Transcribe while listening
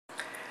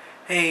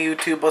Hey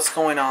YouTube, what's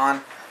going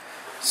on?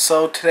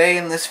 So today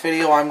in this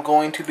video I'm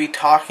going to be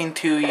talking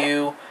to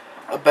you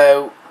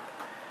about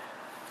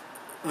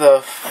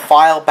the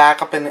file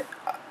backup in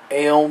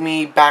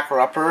AOMEI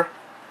Backupper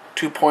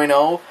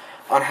 2.0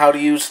 on how to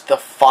use the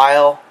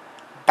file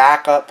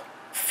backup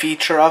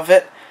feature of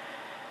it.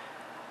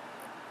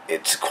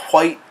 It's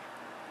quite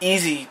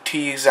easy to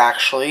use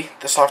actually.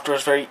 The software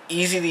is very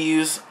easy to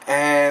use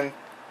and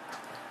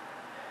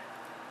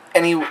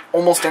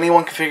almost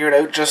anyone can figure it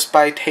out just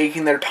by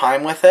taking their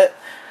time with it.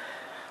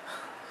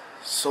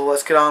 So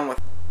let's get on with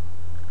it.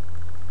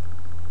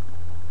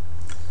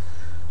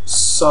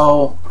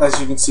 So as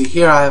you can see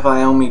here, I have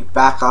AOMEI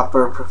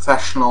Backupper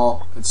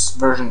Professional. It's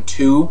version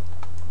 2.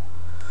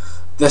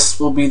 This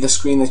will be the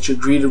screen that you're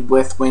greeted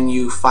with when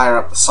you fire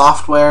up the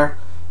software.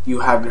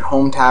 You have your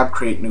home tab,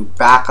 create new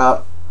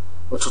backup,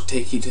 which will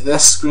take you to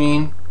this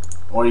screen,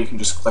 or you can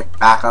just click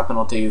backup and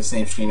it'll take you to the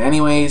same screen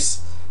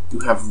anyways.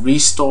 You have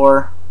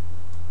restore,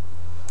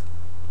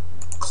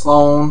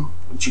 clone,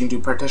 which you can do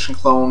partition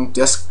clone,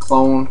 disk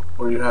clone,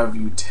 where you have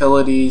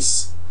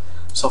utilities.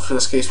 So for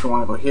this case we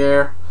want to go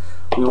here.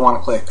 We want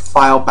to click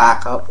file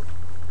backup.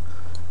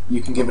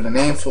 You can give it a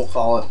name, so we'll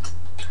call it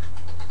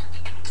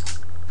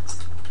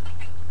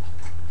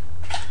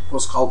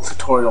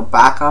tutorial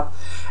backup.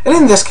 And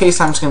in this case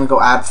I'm just going to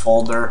go add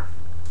folder,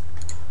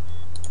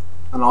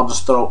 and I'll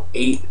just throw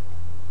 8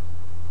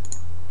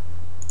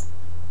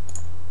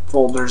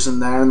 folders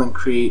in there and then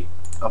create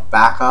a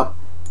backup.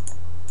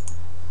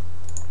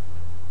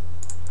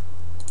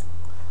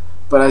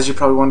 But as you're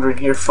probably wondering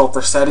here,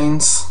 filter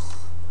settings,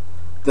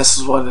 this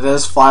is what it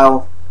is: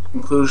 file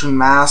inclusion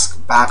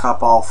mask,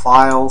 backup all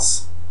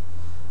files,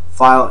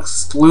 file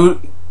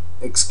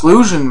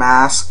exclusion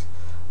mask,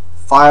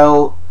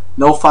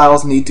 no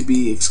files need to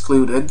be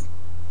excluded.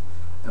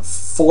 And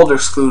folder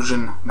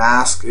exclusion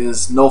mask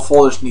is no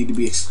folders need to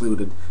be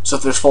excluded. So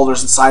if there's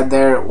folders inside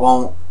there, it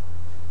won't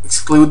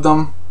exclude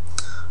them.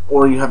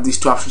 Or you have these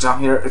two options down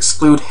here: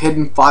 exclude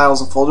hidden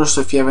files and folders. So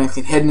if you have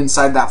anything hidden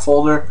inside that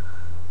folder,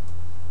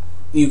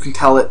 you can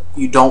tell it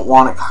you don't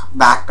want it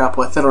backed up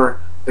with it. Or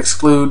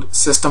exclude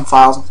system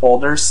files and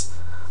folders.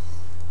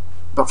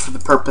 But for the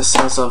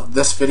purposes of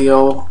this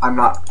video, I'm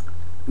not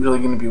really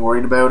going to be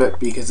worried about it,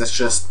 because it's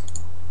just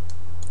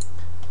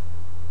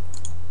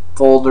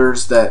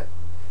folders that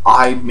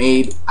I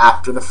made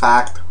after the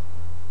fact.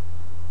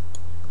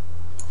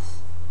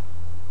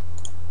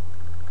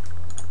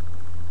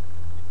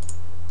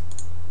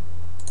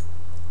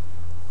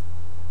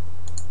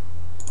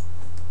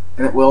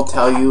 And it will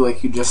tell you,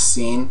 like you just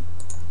seen.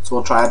 So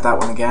we'll try that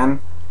one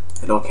again.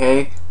 Hit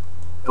OK.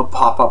 It'll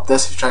pop up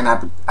this if you're trying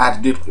to add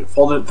a duplicate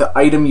folder. The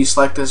item you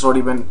selected has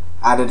already been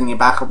added in your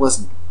backup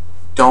list.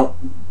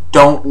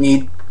 Don't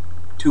need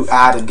to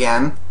add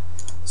again.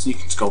 So you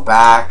can just go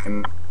back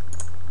and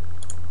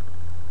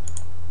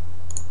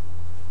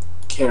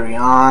carry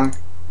on.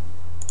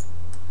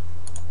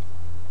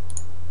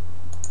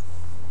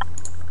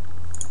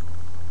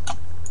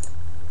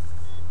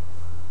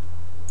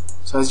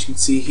 So as you can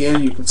see here,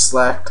 you can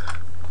select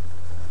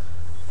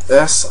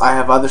this. I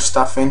have other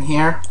stuff in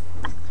here,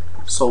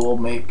 so we'll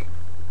make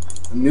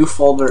a new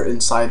folder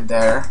inside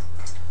there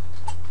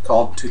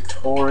called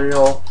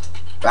tutorial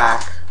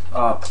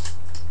backup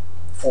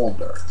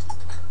folder.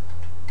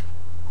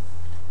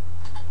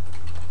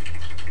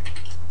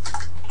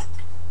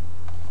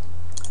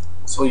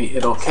 So you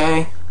hit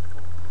OK.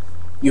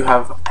 You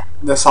have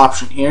this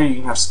option here. You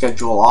can have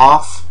schedule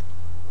off.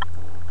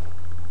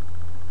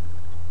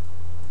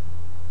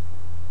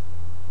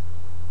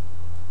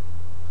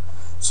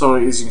 So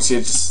as you can see,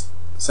 it just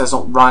says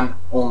run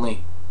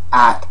only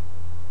at.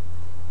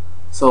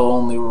 So it'll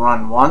only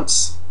run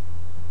once.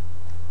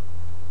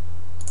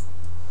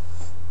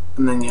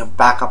 And then you have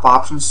backup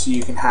options, so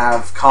you can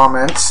have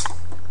comments.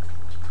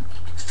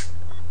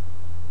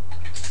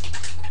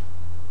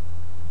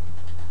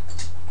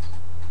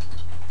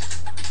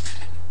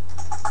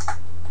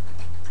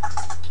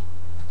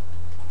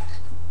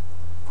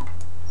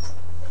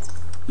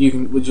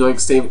 Would you like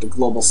to save it to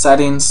global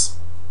settings?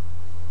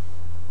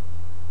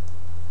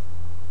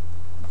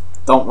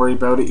 Don't worry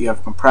about it. You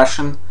have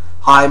compression.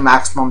 High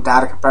maximum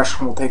data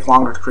compression will take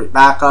longer to create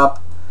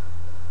backup.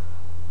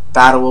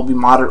 Data will be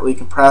moderately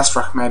compressed.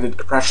 Recommended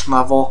compression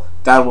level.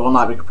 Data will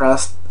not be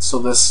compressed. So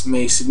this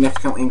may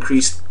significantly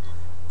increase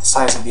the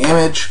size of the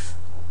image.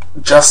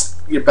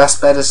 Your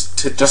best bet is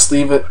to just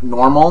leave it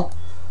normal.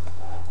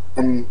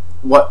 And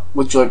what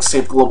would you like to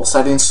save global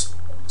settings?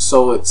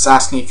 So it's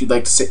asking if you'd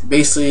like to save.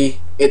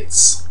 Basically,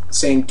 it's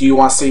saying, do you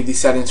want to save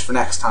these settings for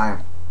next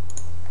time?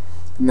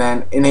 And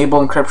then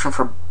enable encryption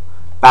for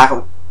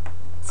backups.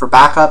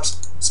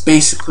 It's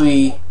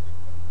basically,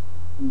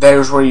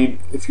 there's where you,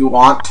 if you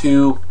want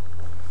to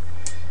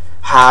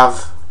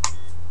have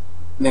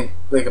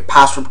like a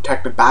password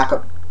protected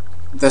backup,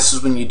 this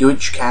is when you do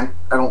it. You can't,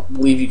 I don't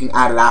believe you can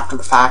add it after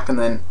the fact. And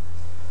then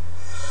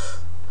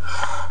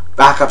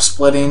backup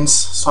splittings.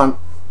 So I'm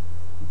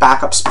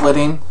backup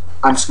splitting.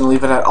 I'm just going to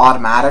leave it at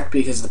automatic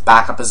because the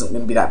backup isn't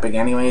going to be that big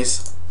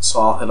anyways. So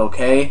I'll hit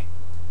OK,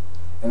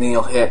 and then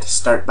you'll hit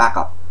start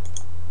backup.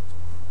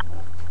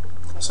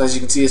 So as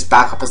you can see, this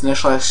backup is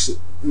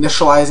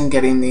initializing,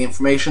 getting the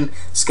information,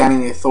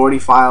 scanning the authority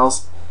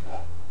files,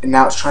 and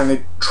now it's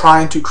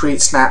trying to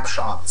create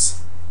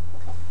snapshots.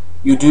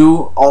 You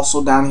do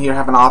also down here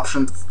have an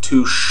option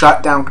to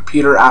shut down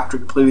computer after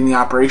completing the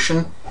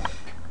operation.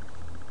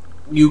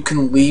 You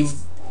can leave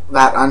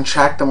that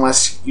unchecked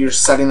unless you're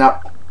setting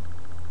up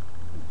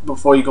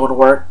before you go to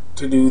work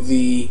to do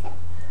the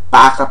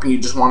backup and you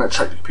just want to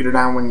shut your computer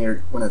down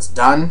when it's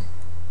done.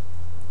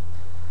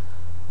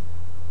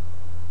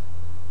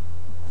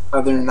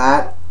 Other than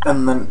that,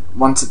 and then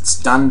once it's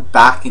done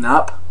backing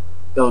up,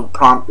 it'll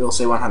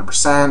say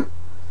 100%,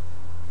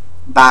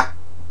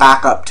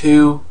 backup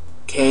to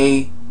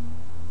K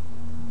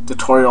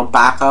tutorial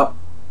backup,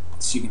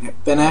 so you can hit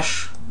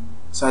finish.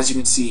 So as you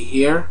can see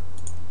here,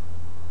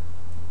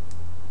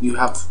 you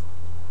have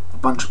a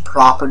bunch of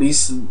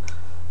properties, and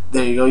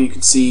there you go. You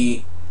can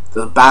see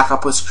the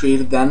backup was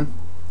created then,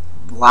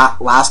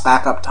 last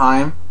backup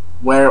time,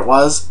 where it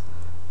was,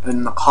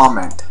 and the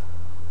comment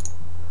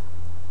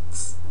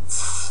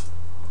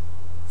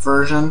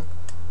version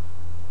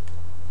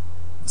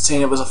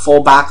saying it was a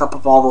full backup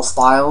of all those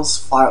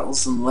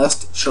files and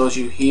list. It shows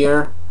you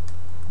here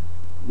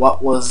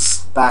what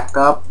was backed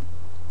up.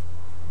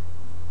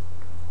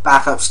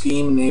 Backup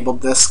scheme, enable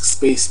disk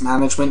space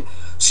management,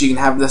 so you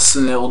can have this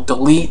and it will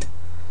delete.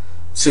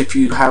 So if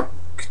you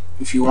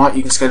want,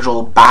 you can schedule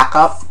a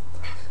backup,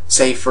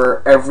 say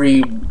for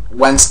every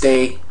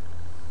Wednesday,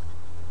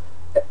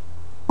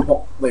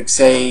 like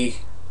say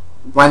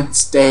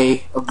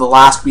Wednesday of the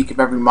last week of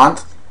every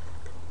month,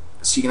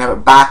 so you can have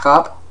it back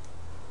up,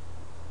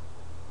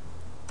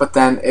 but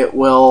then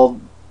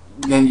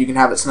you can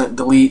have it so that it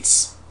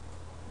deletes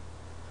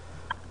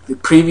the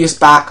previous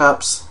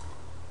backups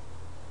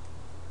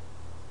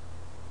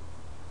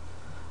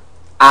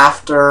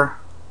after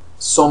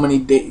so many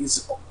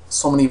days,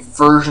 so many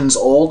versions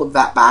old of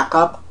that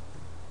backup,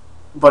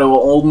 but it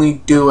will only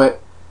do it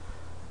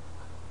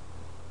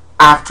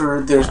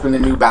after there's been a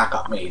new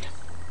backup made.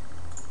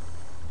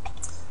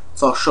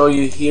 So I'll show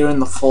you here in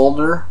the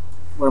folder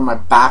where my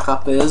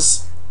backup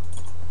is.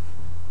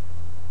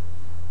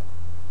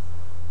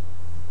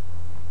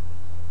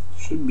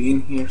 Should be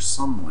in here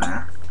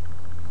somewhere.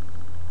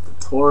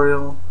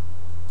 Tutorial.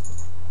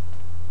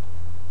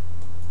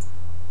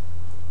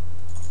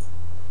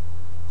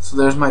 So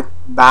there's my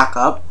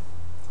backup,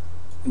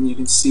 and you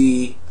can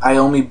see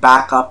AOMEI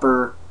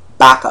Backupper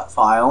backup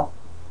file.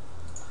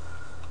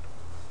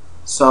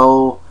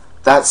 So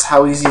that's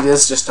how easy it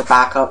is just to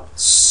back up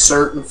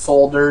certain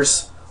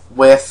folders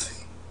with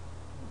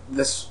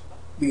the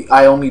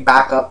AOMEI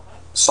Backup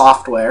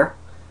software.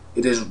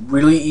 It is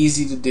really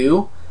easy to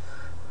do.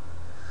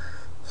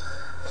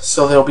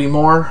 So there'll be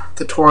more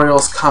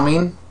tutorials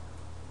coming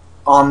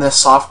on this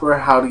software,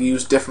 how to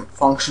use different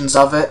functions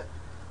of it.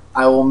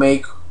 I will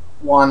make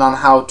one on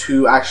how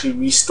to actually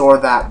restore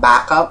that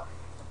backup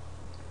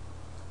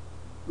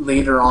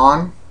later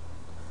on.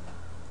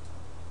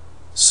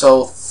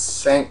 So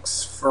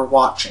thanks for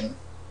watching.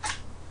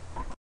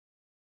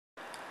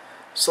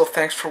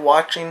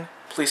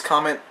 Please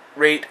comment,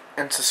 rate,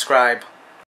 and subscribe.